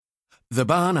The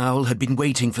barn owl had been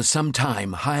waiting for some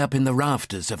time high up in the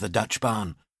rafters of the Dutch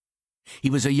barn. He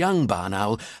was a young barn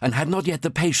owl and had not yet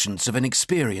the patience of an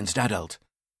experienced adult.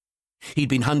 He'd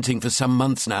been hunting for some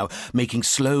months now, making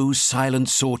slow, silent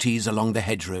sorties along the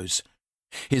hedgerows,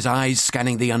 his eyes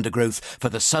scanning the undergrowth for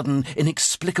the sudden,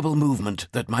 inexplicable movement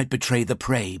that might betray the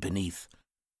prey beneath.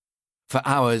 For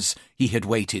hours he had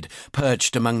waited,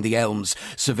 perched among the elms,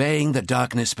 surveying the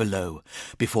darkness below,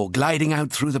 before gliding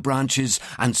out through the branches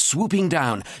and swooping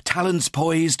down, talons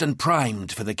poised and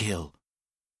primed for the kill.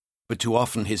 But too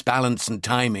often his balance and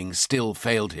timing still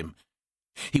failed him.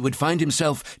 He would find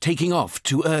himself taking off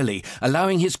too early,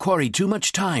 allowing his quarry too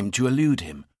much time to elude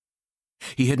him.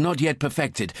 He had not yet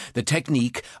perfected the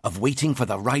technique of waiting for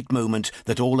the right moment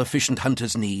that all efficient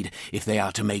hunters need if they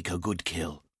are to make a good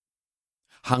kill.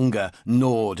 Hunger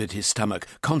gnawed at his stomach,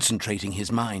 concentrating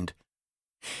his mind.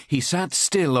 He sat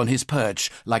still on his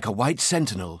perch like a white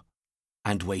sentinel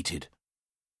and waited.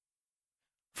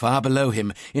 Far below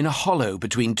him, in a hollow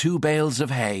between two bales of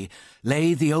hay,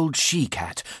 lay the old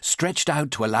she-cat, stretched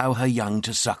out to allow her young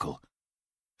to suckle.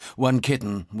 One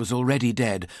kitten was already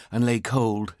dead and lay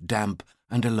cold, damp,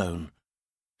 and alone.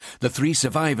 The three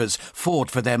survivors fought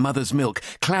for their mother's milk,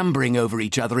 clambering over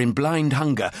each other in blind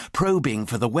hunger, probing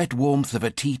for the wet warmth of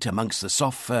a teat amongst the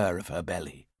soft fur of her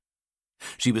belly.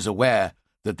 She was aware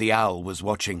that the owl was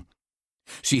watching.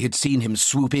 She had seen him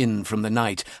swoop in from the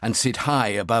night and sit high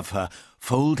above her,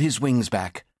 fold his wings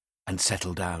back, and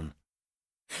settle down.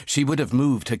 She would have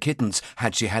moved her kittens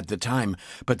had she had the time,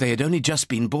 but they had only just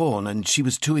been born and she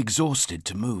was too exhausted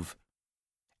to move.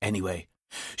 Anyway,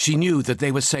 she knew that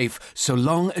they were safe so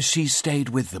long as she stayed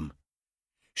with them.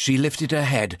 She lifted her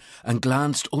head and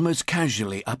glanced almost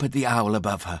casually up at the owl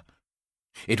above her.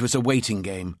 It was a waiting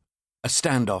game, a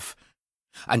standoff,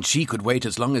 and she could wait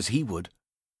as long as he would.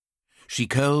 She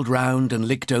curled round and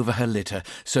licked over her litter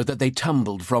so that they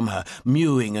tumbled from her,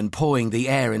 mewing and pawing the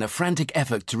air in a frantic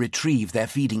effort to retrieve their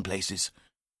feeding places.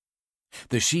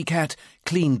 The she-cat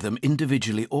cleaned them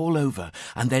individually all over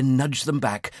and then nudged them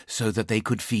back so that they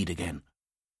could feed again.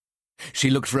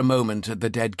 She looked for a moment at the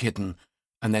dead kitten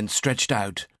and then stretched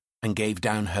out and gave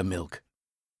down her milk.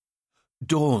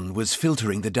 Dawn was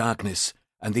filtering the darkness,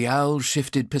 and the owl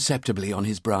shifted perceptibly on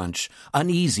his branch,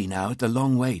 uneasy now at the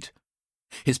long wait.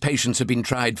 His patience had been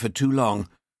tried for too long.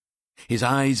 His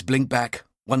eyes blinked back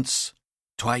once,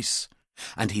 twice,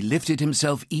 and he lifted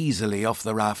himself easily off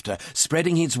the rafter,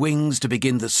 spreading his wings to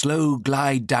begin the slow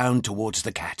glide down towards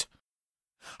the cat.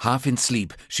 Half in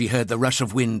sleep, she heard the rush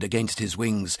of wind against his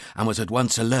wings and was at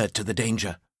once alert to the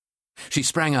danger. She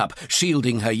sprang up,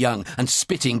 shielding her young and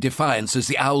spitting defiance as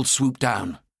the owl swooped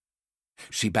down.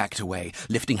 She backed away,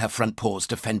 lifting her front paws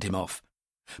to fend him off.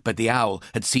 But the owl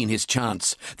had seen his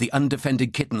chance, the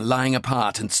undefended kitten lying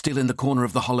apart and still in the corner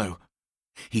of the hollow.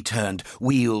 He turned,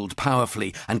 wheeled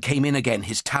powerfully, and came in again,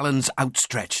 his talons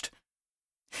outstretched.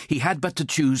 He had but to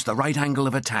choose the right angle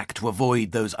of attack to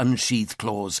avoid those unsheathed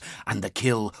claws, and the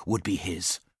kill would be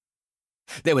his.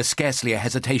 There was scarcely a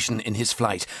hesitation in his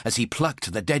flight as he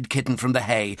plucked the dead kitten from the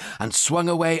hay and swung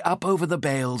away up over the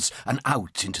bales and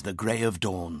out into the grey of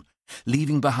dawn,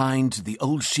 leaving behind the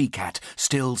old she-cat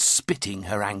still spitting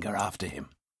her anger after him.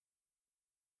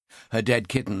 Her dead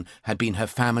kitten had been her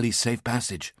family's safe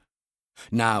passage.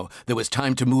 Now there was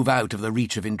time to move out of the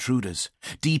reach of intruders,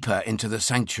 deeper into the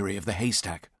sanctuary of the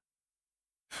haystack.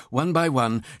 One by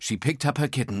one she picked up her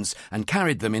kittens and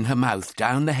carried them in her mouth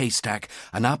down the haystack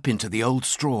and up into the old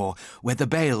straw, where the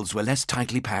bales were less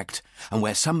tightly packed and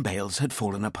where some bales had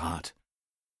fallen apart.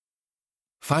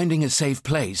 Finding a safe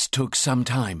place took some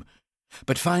time,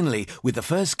 but finally, with the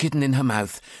first kitten in her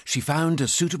mouth, she found a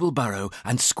suitable burrow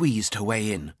and squeezed her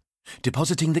way in,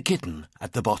 depositing the kitten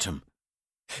at the bottom.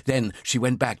 Then she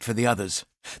went back for the others.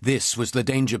 This was the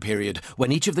danger period,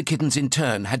 when each of the kittens in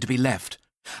turn had to be left,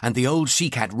 and the old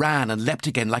she-cat ran and leapt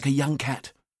again like a young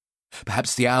cat.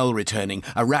 Perhaps the owl returning,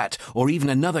 a rat, or even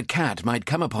another cat might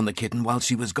come upon the kitten while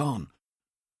she was gone.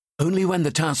 Only when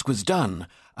the task was done,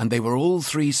 and they were all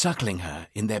three suckling her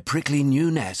in their prickly new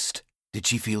nest, did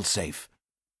she feel safe.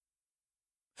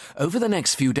 Over the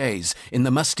next few days, in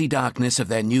the musty darkness of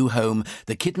their new home,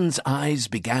 the kittens' eyes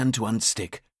began to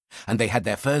unstick, and they had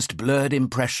their first blurred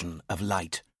impression of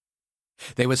light.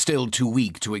 They were still too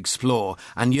weak to explore,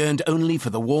 and yearned only for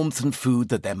the warmth and food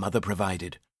that their mother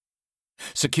provided.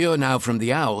 Secure now from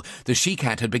the owl, the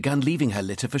she-cat had begun leaving her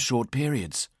litter for short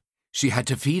periods. She had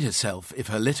to feed herself if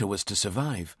her litter was to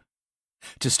survive.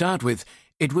 To start with,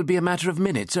 it would be a matter of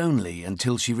minutes only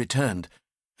until she returned.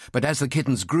 But as the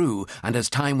kittens grew, and as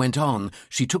time went on,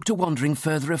 she took to wandering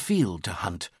further afield to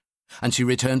hunt, and she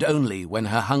returned only when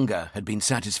her hunger had been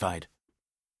satisfied.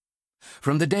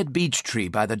 From the dead beech tree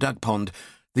by the duck pond,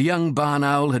 the young barn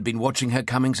owl had been watching her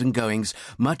comings and goings,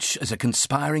 much as a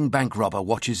conspiring bank robber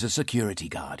watches a security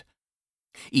guard.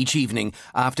 Each evening,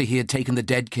 after he had taken the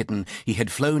dead kitten, he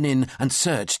had flown in and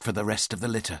searched for the rest of the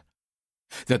litter.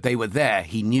 That they were there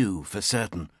he knew for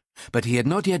certain, but he had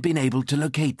not yet been able to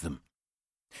locate them.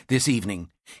 This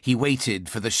evening, he waited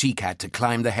for the she-cat to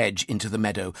climb the hedge into the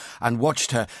meadow and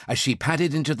watched her as she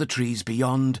padded into the trees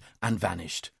beyond and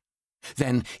vanished.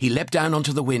 Then he leapt down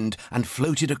onto the wind and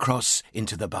floated across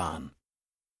into the barn.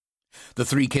 The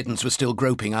 3 kittens were still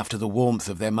groping after the warmth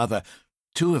of their mother,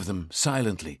 2 of them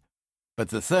silently. But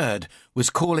the 3rd was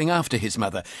calling after his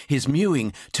mother. His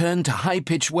mewing turned to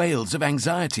high-pitched wails of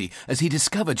anxiety as he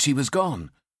discovered she was gone.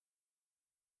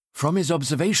 From his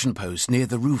observation post near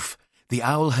the roof, the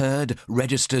owl heard,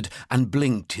 registered, and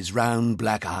blinked his round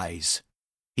black eyes.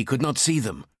 He could not see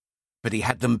them, but he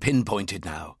had them pinpointed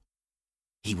now.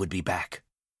 He would be back.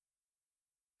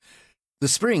 The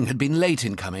spring had been late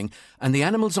in coming, and the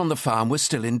animals on the farm were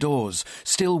still indoors,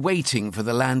 still waiting for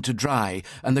the land to dry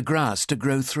and the grass to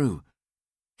grow through.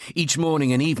 Each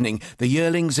morning and evening, the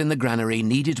yearlings in the granary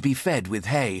needed to be fed with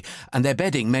hay and their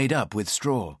bedding made up with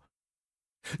straw.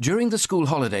 During the school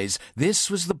holidays,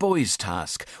 this was the boy's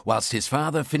task, whilst his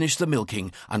father finished the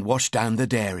milking and washed down the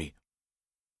dairy.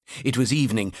 It was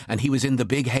evening, and he was in the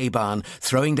big hay barn,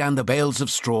 throwing down the bales of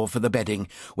straw for the bedding,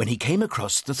 when he came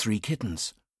across the 3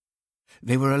 kittens.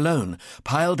 They were alone,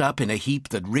 piled up in a heap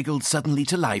that wriggled suddenly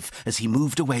to life as he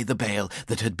moved away the bale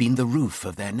that had been the roof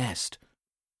of their nest.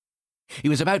 He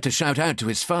was about to shout out to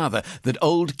his father that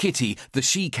old Kitty, the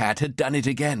she-cat, had done it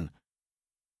again.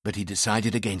 But he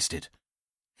decided against it.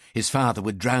 His father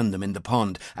would drown them in the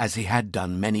pond, as he had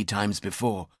done many times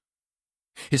before.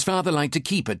 His father liked to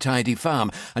keep a tidy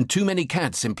farm, and too many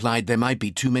cats implied there might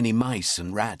be too many mice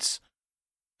and rats.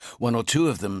 1 or 2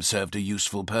 of them served a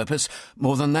useful purpose.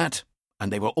 More than that,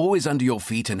 and they were always under your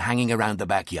feet and hanging around the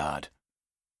backyard.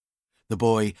 The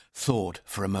boy thought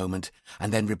for a moment,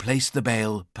 and then replaced the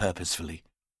bale purposefully.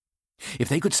 If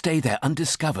they could stay there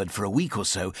undiscovered for a week or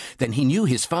so, then he knew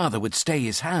his father would stay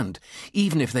his hand,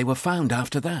 even if they were found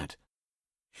after that.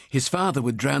 His father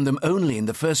would drown them only in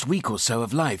the first week or so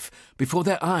of life, before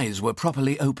their eyes were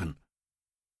properly open.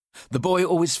 The boy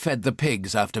always fed the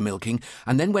pigs after milking,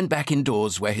 and then went back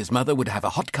indoors where his mother would have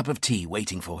a hot cup of tea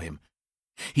waiting for him.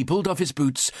 He pulled off his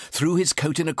boots, threw his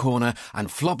coat in a corner, and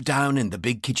flopped down in the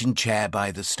big kitchen chair by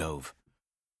the stove.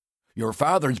 "Your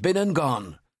father's been and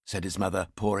gone," said his mother,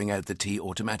 pouring out the tea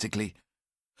automatically.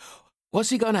 "What's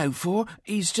he gone out for?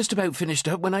 He's just about finished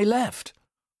up when I left."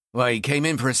 "Why, he came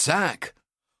in for a sack."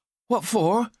 "What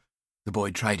for?" The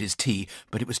boy tried his tea,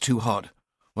 but it was too hot.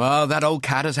 "Well, that old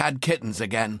cat has had kittens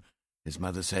again," his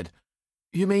mother said.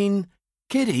 "You mean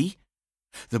Kitty?"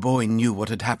 The boy knew what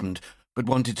had happened, but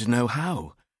wanted to know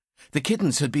how. The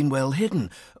kittens had been well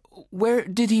hidden. "Where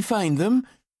did he find them?"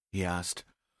 he asked.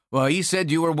 "Well, he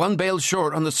said you were 1 bale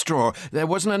short on the straw. There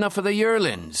wasn't enough for the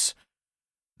yearlings."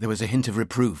 There was a hint of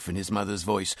reproof in his mother's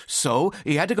voice. "So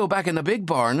he had to go back in the big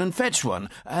barn and fetch one,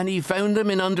 and he found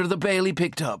them in under the bale he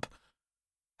picked up."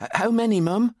 "How many,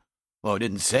 Mum?" "Well, I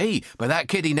didn't say, but that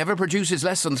kitty never produces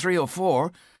less than 3 or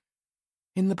 4.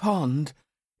 "In the pond?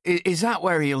 Is that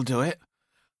where he'll do it?"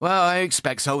 "Well, I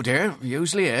expect so, dear.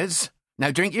 Usually is.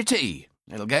 Now drink your tea.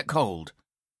 It'll get cold."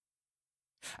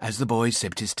 As the boy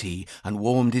sipped his tea and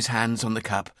warmed his hands on the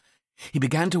cup, he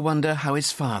began to wonder how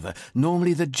his father,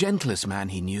 normally the gentlest man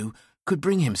he knew, could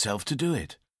bring himself to do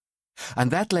it.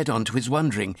 And that led on to his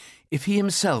wondering if he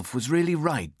himself was really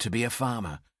right to be a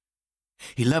farmer.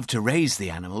 He loved to raise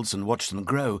the animals and watch them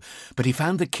grow, but he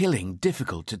found the killing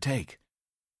difficult to take.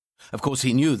 Of course,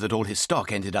 he knew that all his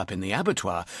stock ended up in the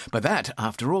abattoir, but that,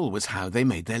 after all, was how they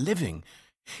made their living.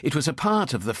 It was a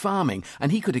part of the farming,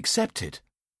 and he could accept it,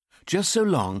 just so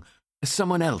long as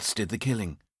someone else did the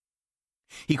killing.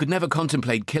 He could never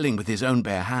contemplate killing with his own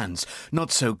bare hands,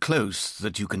 not so close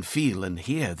that you can feel and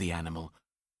hear the animal.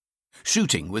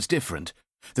 Shooting was different.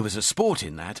 There was a sport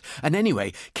in that, and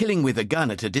anyway, killing with a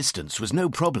gun at a distance was no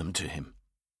problem to him.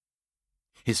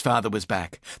 His father was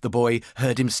back. The boy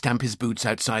heard him stamp his boots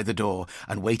outside the door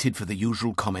and waited for the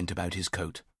usual comment about his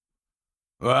coat.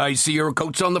 "I see your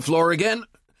coat's on the floor again,"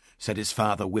 said his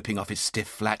father, whipping off his stiff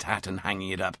flat hat and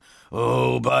hanging it up.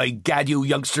 "Oh, by gad, you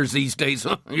youngsters these days,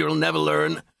 you'll never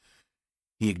learn."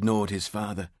 He ignored his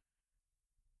father.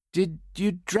 "Did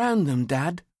you drown them,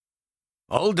 Dad?"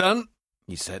 "All done,"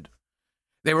 he said.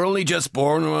 "They were only just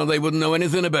born, or they wouldn't know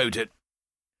anything about it."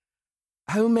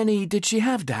 "How many did she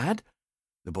have, Dad?"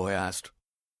 the boy asked.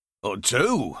 "Oh,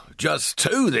 2. Just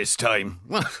 2 this time.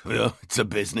 Well, it's a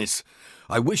business.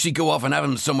 I wish he'd go off and have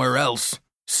 'em somewhere else.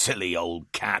 Silly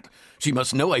old cat. She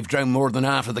must know I've drowned more than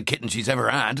half of the kittens she's ever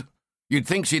had. You'd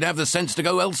think she'd have the sense to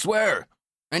go elsewhere.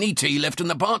 Any tea left in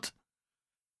the pot?"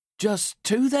 "Just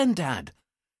 2 then, Dad.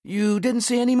 You didn't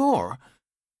see any more?"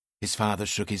 His father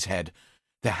shook his head.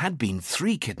 There had been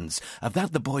 3 kittens, of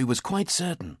that the boy was quite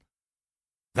certain.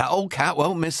 "That old cat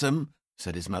won't miss 'em,"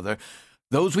 said his mother.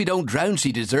 "Those we don't drown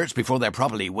she deserts before they're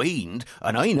properly weaned,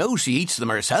 and I know she eats them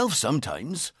herself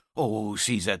sometimes. Oh,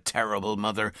 she's a terrible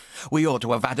mother. We ought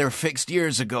to have had her fixed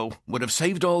years ago. Would have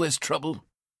saved all this trouble."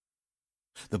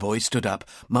 The boy stood up,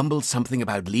 mumbled something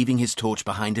about leaving his torch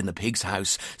behind in the pig's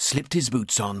house, slipped his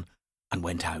boots on, and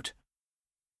went out.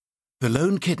 The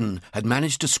lone kitten had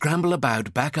managed to scramble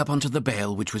about back up onto the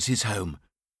bale which was his home.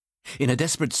 In a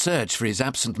desperate search for his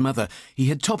absent mother, he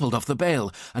had toppled off the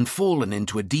bale and fallen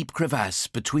into a deep crevasse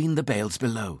between the bales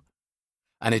below.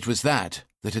 And it was that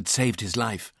had saved his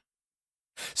life.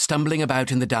 Stumbling about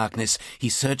in the darkness, he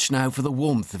searched now for the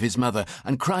warmth of his mother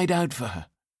and cried out for her.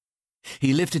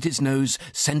 He lifted his nose,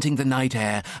 scenting the night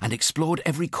air, and explored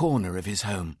every corner of his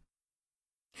home.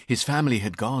 His family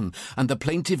had gone, and the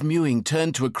plaintive mewing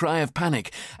turned to a cry of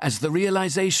panic as the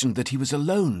realization that he was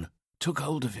alone took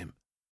hold of him.